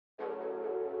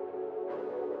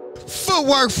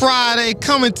Footwork Friday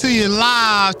coming to you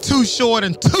live, too short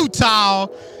and too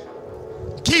tall.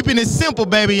 Keeping it simple,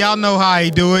 baby. Y'all know how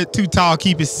he do it. Too tall,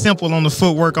 keep it simple on the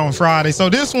Footwork on Friday. So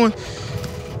this one,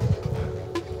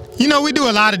 you know, we do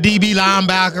a lot of DB,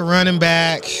 linebacker, running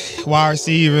back, wide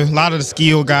receiver, a lot of the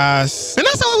skill guys. And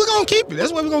that's how we're going to keep it.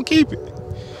 That's why we're going to keep it.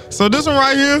 So this one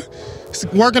right here is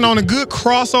working on a good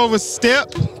crossover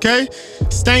step, okay?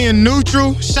 Staying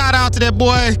neutral. Shout out to that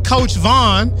boy, Coach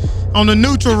Vaughn, on the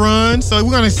neutral run. So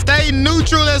we're going to stay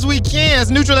neutral as we can,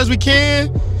 as neutral as we can,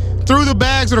 through the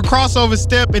bags with a crossover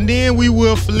step, and then we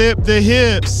will flip the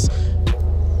hips.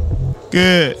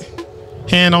 Good.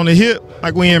 Hand on the hip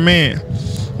like we in man.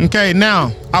 Okay,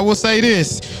 now, I will say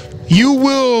this. You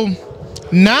will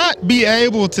not be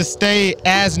able to stay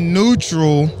as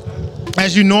neutral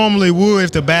as you normally would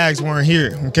if the bags weren't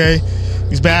here, okay?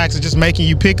 These bags are just making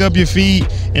you pick up your feet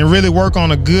and really work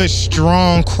on a good,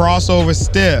 strong crossover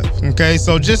step, okay?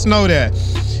 So just know that.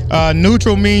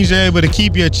 Neutral means you're able to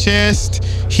keep your chest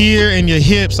here and your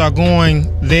hips are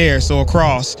going there, so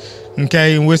across,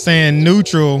 okay? And we're saying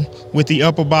neutral with the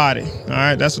upper body, all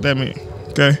right? That's what that means,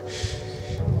 okay?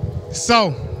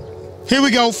 So here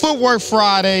we go, Footwork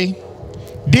Friday.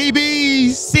 DBs,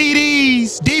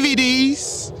 CDs,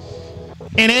 DVDs,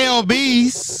 and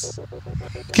LBs,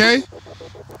 okay?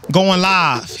 Going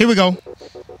live. Here we go.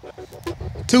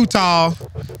 Too tall.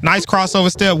 Nice crossover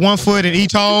step, 1 foot in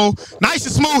each hole. Nice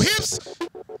and smooth hips.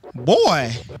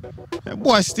 Boy, that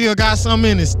boy still got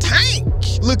something in his tank.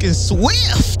 Looking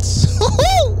swift.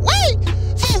 Wait.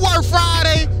 Footwork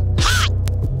Friday. Hot.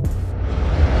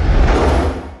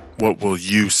 What will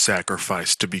you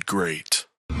sacrifice to be great?